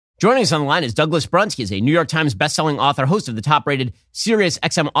Joining us on the line is Douglas Brunt. He is a New York Times bestselling author, host of the top-rated Sirius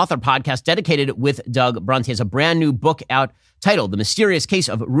XM author podcast dedicated with Doug Brunt. He has a brand new book out titled The Mysterious Case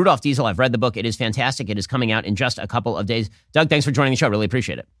of Rudolf Diesel. I've read the book. It is fantastic. It is coming out in just a couple of days. Doug, thanks for joining the show. Really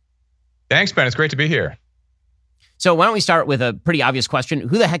appreciate it. Thanks, Ben. It's great to be here. So why don't we start with a pretty obvious question.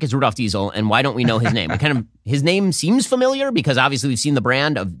 Who the heck is Rudolf Diesel, and why don't we know his name? His name seems familiar because obviously we've seen the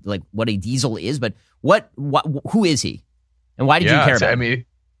brand of like what a diesel is, but who is he? And why did you care about him?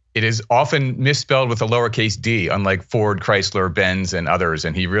 It is often misspelled with a lowercase d, unlike Ford, Chrysler, Benz, and others.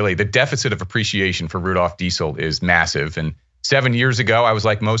 And the deficit of appreciation for Rudolf Diesel is massive. And 7 years ago, I was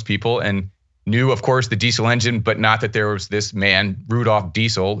like most people and knew, of course, the diesel engine, but not that there was this man, Rudolf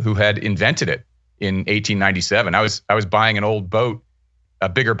Diesel, who had invented it in 1897. I was buying an old boat, a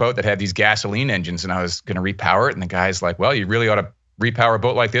bigger boat that had these gasoline engines, and I was going to repower it. And the guy's like, well, you really ought to repower a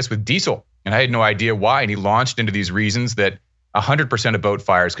boat like this with diesel. And I had no idea why. And he launched into these reasons that 100% of boat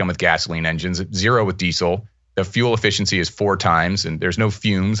fires come with gasoline engines, 0 with diesel. The fuel efficiency is 4 times, and there's no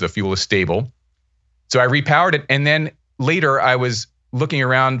fumes. The fuel is stable. So I repowered it. And then later I was looking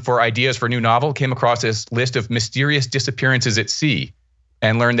around for ideas for a new novel, came across this list of mysterious disappearances at sea,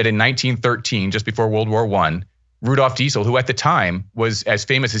 and learned that in 1913, just before World War I, Rudolf Diesel, who at the time was as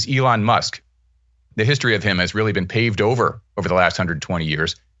famous as Elon Musk, the history of him has really been paved over the last 120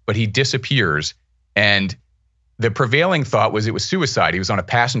 years, but he disappears. And the prevailing thought was it was suicide. He was on a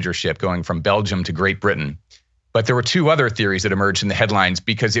passenger ship going from Belgium to Great Britain. But there were 2 other theories that emerged in the headlines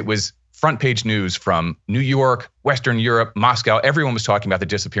because it was front page news from New York, Western Europe, Moscow. Everyone was talking about the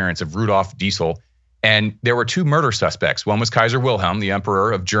disappearance of Rudolf Diesel. And there were 2 murder suspects. One was Kaiser Wilhelm, the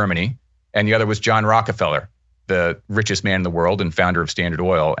emperor of Germany, and the other was John Rockefeller, the richest man in the world and founder of Standard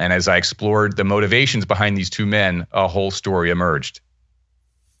Oil. And as I explored the motivations behind these 2 men, a whole story emerged.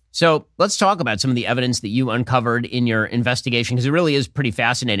 So let's talk about some of the evidence that you uncovered in your investigation, because it really is pretty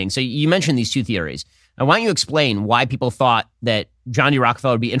fascinating. So you mentioned these 2 theories. Now, why don't you explain why people thought that John D.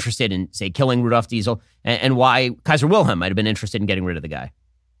 Rockefeller would be interested in, say, killing Rudolf Diesel, and why Kaiser Wilhelm might have been interested in getting rid of the guy?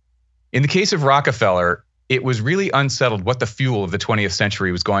 In the case of Rockefeller, it was really unsettled what the fuel of the 20th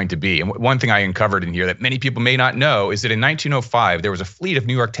century was going to be. And one thing I uncovered in here that many people may not know is that in 1905, there was a fleet of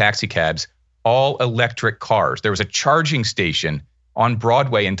New York taxi cabs, all electric cars. There was a charging station on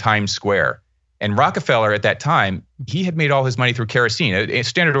Broadway in Times Square. And Rockefeller at that time, he had made all his money through kerosene.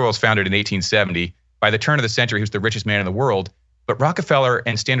 Standard Oil was founded in 1870. By the turn of the century, he was the richest man in the world. But Rockefeller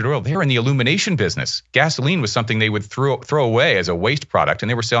and Standard Oil, they were in the illumination business. Gasoline was something they would throw away as a waste product, and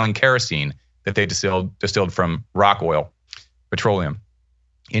they were selling kerosene that they distilled from rock oil, petroleum.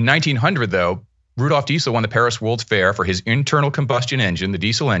 In 1900, though, Rudolf Diesel won the Paris World's Fair for his internal combustion engine, the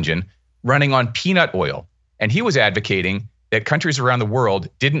diesel engine, running on peanut oil. And he was advocating that countries around the world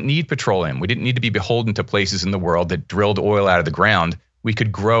didn't need petroleum. We didn't need to be beholden to places in the world that drilled oil out of the ground. We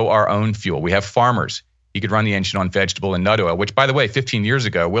could grow our own fuel. We have farmers. He could run the engine on vegetable and nut oil, which, by the way, 15 years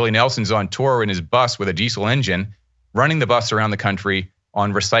ago, Willie Nelson's on tour in his bus with a diesel engine, running the bus around the country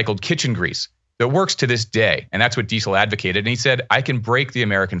on recycled kitchen grease. That works to this day. And that's what Diesel advocated. And he said, I can break the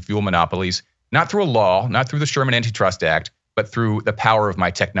American fuel monopolies, not through a law, not through the Sherman Antitrust Act, but through the power of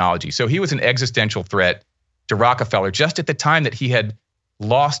my technology. So he was an existential threat to Rockefeller just at the time that he had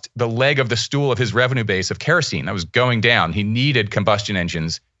lost the leg of the stool of his revenue base of kerosene that was going down. He needed combustion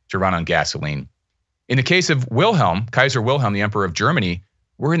engines to run on gasoline. In the case of Wilhelm, Kaiser Wilhelm, the emperor of Germany,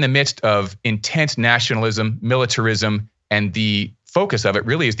 we're in the midst of intense nationalism, militarism, and the focus of it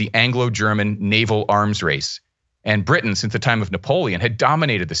really is the Anglo-German naval arms race. And Britain, since the time of Napoleon, had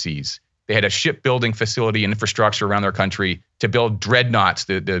dominated the seas. They had a shipbuilding facility and infrastructure around their country to build dreadnoughts,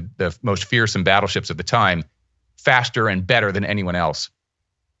 the most fearsome battleships of the time, faster and better than anyone else.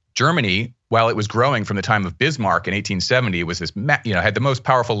 Germany, while it was growing from the time of Bismarck in 1870, was had the most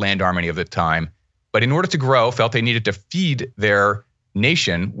powerful land army of the time. But in order to grow, felt they needed to feed their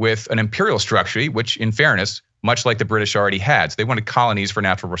nation with an imperial structure, which, in fairness, much like the British already had. So they wanted colonies for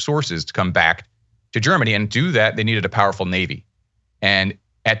natural resources to come back to Germany, and to do that, they needed a powerful navy. And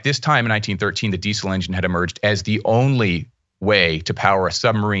at this time in 1913, the diesel engine had emerged as the only way to power a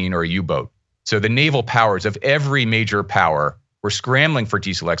submarine or a U-boat. So the naval powers of every major power were scrambling for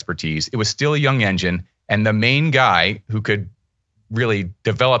diesel expertise. It was still a young engine, and the main guy who could really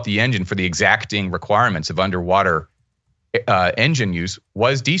develop the engine for the exacting requirements of underwater engine use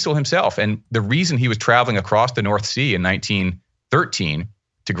was Diesel himself. And the reason he was traveling across the North Sea in 1913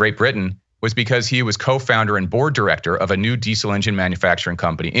 to Great Britain was because he was co-founder and board director of a new diesel engine manufacturing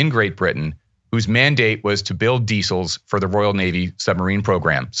company in Great Britain, whose mandate was to build diesels for the Royal Navy submarine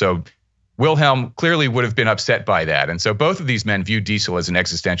program. So Wilhelm clearly would have been upset by that. And so both of these men viewed Diesel as an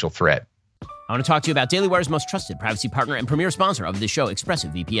existential threat. I want to talk to you about Daily Wire's most trusted privacy partner and premier sponsor of this show,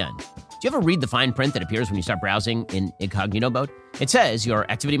 ExpressVPN. Do you ever read the fine print that appears when you start browsing in incognito mode? It says your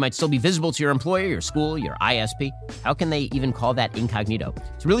activity might still be visible to your employer, your school, your ISP. How can they even call that incognito?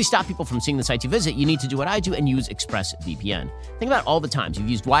 To really stop people from seeing the sites you visit, you need to do what I do and use ExpressVPN. Think about all the times you've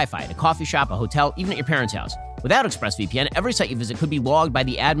used Wi-Fi at a coffee shop, a hotel, even at your parents' house. Without ExpressVPN, every site you visit could be logged by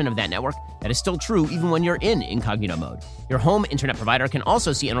the admin of that network. That is still true even when you're in incognito mode. Your home internet provider can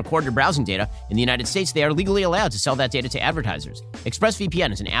also see and record your browsing data. In the United States, they are legally allowed to sell that data to advertisers.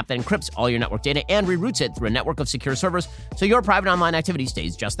 ExpressVPN is an app that encrypts all your network data and reroutes it through a network of secure servers, so your private online activity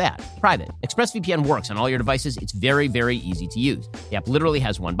stays just that, private. ExpressVPN works on all your devices. It's very, very easy to use. The app literally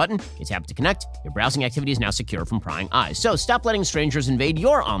has one button. It's happy to connect. Your browsing activity is now secure from prying eyes. So stop letting strangers invade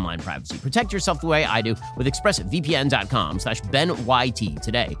your online privacy. Protect yourself the way I do with expressvpn.com/BenYT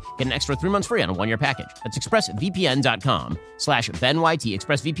today. Get an extra 3 months free on a 1-year package. That's expressvpn.com/BenYT,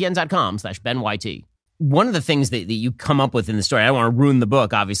 expressvpn.com/BenYT. One of the things that you come up with in the story, I don't want to ruin the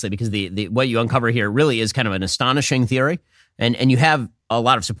book, obviously, because the what you uncover here really is kind of an astonishing theory. And you have a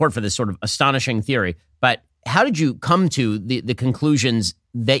lot of support for this sort of astonishing theory. But how did you come to the conclusions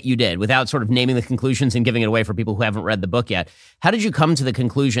that you did without sort of naming the conclusions and giving it away for people who haven't read the book yet? How did you come to the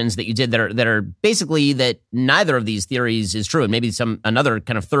conclusions that you did that are basically that neither of these theories is true and maybe another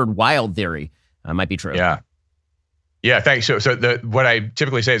kind of third wild theory might be true? Yeah, thanks. So what I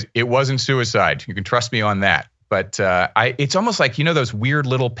typically say is it wasn't suicide. You can trust me on that. But it's almost like, those weird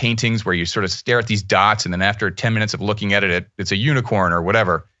little paintings where you sort of stare at these dots and then after 10 minutes of looking at it, it's a unicorn or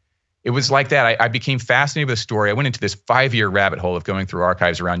whatever. It was like that. I became fascinated with the story. I went into this 5-year rabbit hole of going through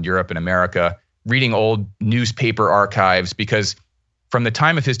archives around Europe and America, reading old newspaper archives, because from the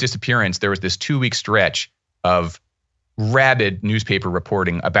time of his disappearance, there was this 2-week stretch of rabid newspaper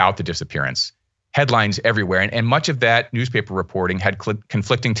reporting about the disappearance. Headlines everywhere. And much of that newspaper reporting had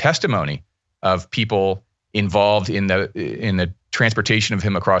conflicting testimony of people involved in the transportation of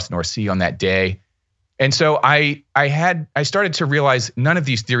him across the North Sea on that day. And so I started to realize none of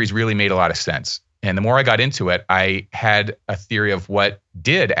these theories really made a lot of sense. And the more I got into it, I had a theory of what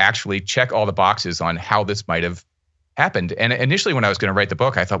did actually check all the boxes on how this might have happened. And initially when I was going to write the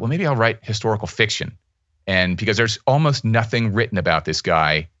book, I thought, well, maybe I'll write historical fiction. And because there's almost nothing written about this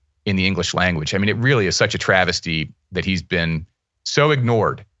guy in the English language. I mean, it really is such a travesty that he's been so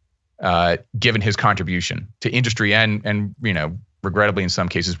ignored, given his contribution to industry and regrettably in some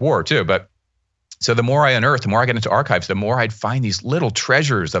cases war too. But so the more I unearthed, the more I get into archives, the more I'd find these little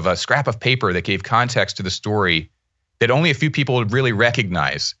treasures of a scrap of paper that gave context to the story that only a few people would really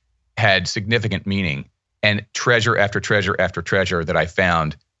recognize had significant meaning. And treasure after treasure after treasure that I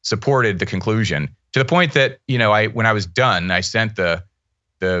found supported the conclusion, to the point that, when I was done, I sent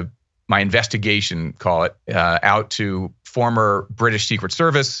my investigation, call it, out to former British Secret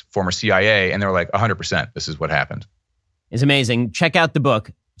Service, former CIA, and they were like, 100%, this is what happened. It's amazing. Check out the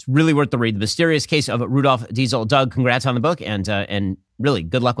book. It's really worth the read. The Mysterious Case of Rudolf Diesel. Doug, congrats on the book, and really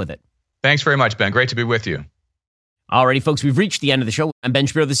good luck with it. Thanks very much, Ben. Great to be with you. Alrighty, folks, we've reached the end of the show. I'm Ben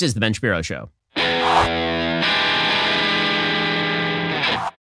Shapiro. This is The Ben Shapiro Show.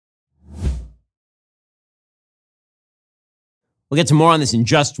 We'll get to more on this in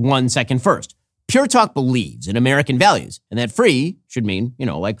just 1 second. First, Pure Talk believes in American values, and that free should mean,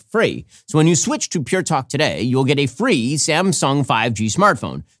 like free. So when you switch to Pure Talk today, you'll get a free Samsung 5G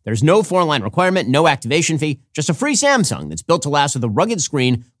smartphone. There's no foreign-line requirement, no activation fee, just a free Samsung that's built to last with a rugged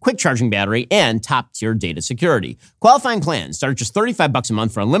screen, quick charging battery, and top-tier data security. Qualifying plans start at just $35 a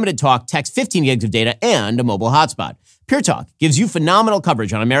month for unlimited talk, text, 15 gigs of data, and a mobile hotspot. Pure Talk gives you phenomenal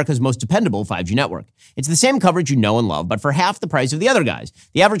coverage on America's most dependable 5G network. It's the same coverage you know and love, but for half the price of the other guys.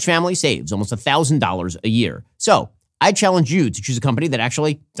 The average family saves almost $1,000 a year. So I challenge you to choose a company that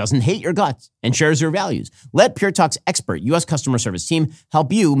actually doesn't hate your guts and shares your values. Let Pure Talk's expert U.S. customer service team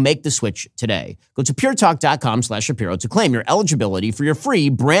help you make the switch today. Go to puretalk.com/Shapiro to claim your eligibility for your free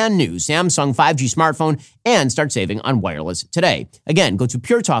brand new Samsung 5G smartphone and start saving on wireless today. Again, go to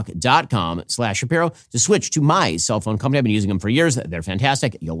puretalk.com/Shapiro to switch to my cell phone company. I've been using them for years. They're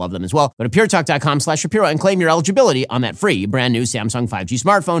fantastic. You'll love them as well. Go to puretalk.com/Shapiro and claim your eligibility on that free brand new Samsung 5G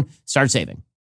smartphone. Start saving.